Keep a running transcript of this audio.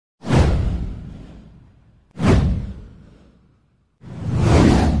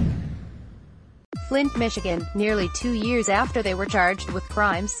Flint, Michigan, nearly 2 years after they were charged with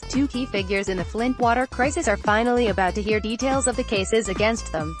crimes. Two key figures in the Flint water crisis are finally about to hear details of the cases against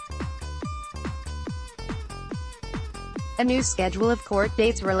them. A new schedule of court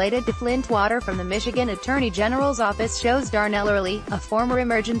dates related to Flint water from the Michigan Attorney General's office shows Darnell Earley, a former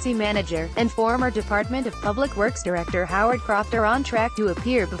emergency manager, and former Department of Public Works Director Howard Croft are on track to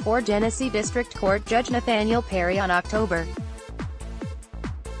appear before Genesee District Court Judge Nathaniel Perry on October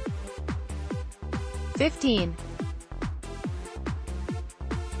 15.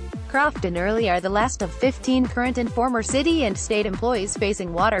 Croft and Earley are the last of 15 current and former city and state employees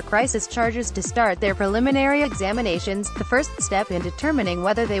facing water crisis charges to start their preliminary examinations, the first step in determining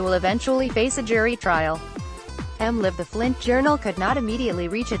whether they will eventually face a jury trial. The Flint Journal could not immediately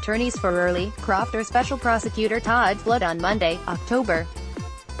reach attorneys for Earley, Croft or Special Prosecutor Todd Flood on Monday, October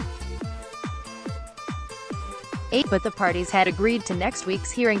 8, but the parties had agreed to next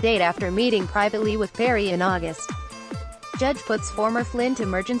week's hearing date after meeting privately with Perry in August. Judge puts former Flint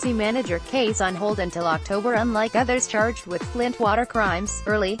emergency manager case on hold until October. Unlike others charged with Flint water crimes,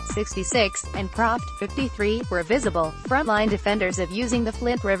 Earley, 66, and Croft, 53, were visible, frontline defenders of using the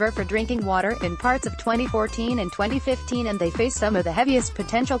Flint River for drinking water in parts of 2014 and 2015, and they face some of the heaviest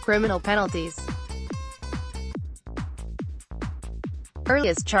potential criminal penalties. Earley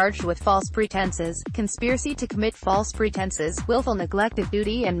is charged with false pretenses, conspiracy to commit false pretenses, willful neglect of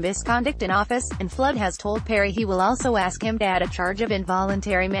duty and misconduct in office, and Flood has told Perry he will also ask him to add a charge of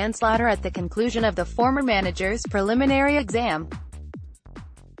involuntary manslaughter at the conclusion of the former manager's preliminary exam.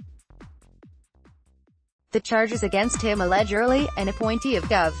 The charges against him allege Earley, an appointee of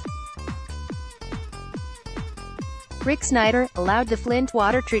Gov. Rick Snyder, allowed the Flint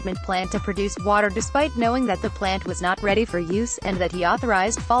water treatment plant to produce water despite knowing that the plant was not ready for use, and that he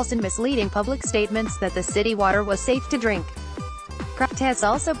authorized false and misleading public statements that the city water was safe to drink. Croft has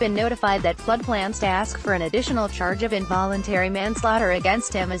also been notified that Flood plans to ask for an additional charge of involuntary manslaughter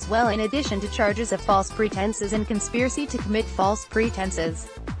against him as well, in addition to charges of false pretenses and conspiracy to commit false pretenses.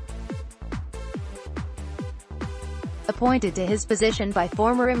 Appointed to his position by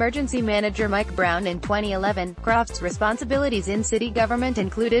former emergency manager Mike Brown in 2011, Croft's responsibilities in city government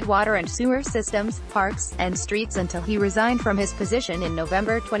included water and sewer systems, parks, and streets until he resigned from his position in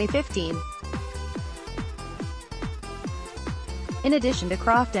November 2015. In addition to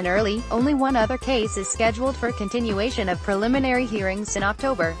Croft and Earley, only one other case is scheduled for continuation of preliminary hearings in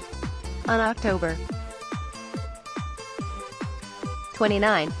October. On October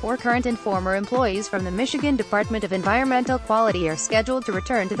 29, 4 current and former employees from the Michigan Department of Environmental Quality are scheduled to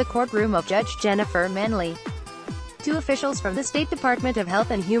return to the courtroom of Judge Jennifer Manley. 2 officials from the State Department of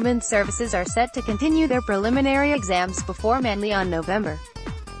Health and Human Services are set to continue their preliminary exams before Manley on November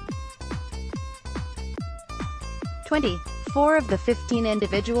 20. 4 of the 15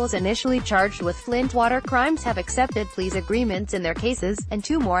 individuals initially charged with Flint water crimes have accepted pleas agreements in their cases, and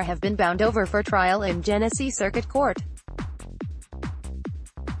 2 more have been bound over for trial in Genesee Circuit Court.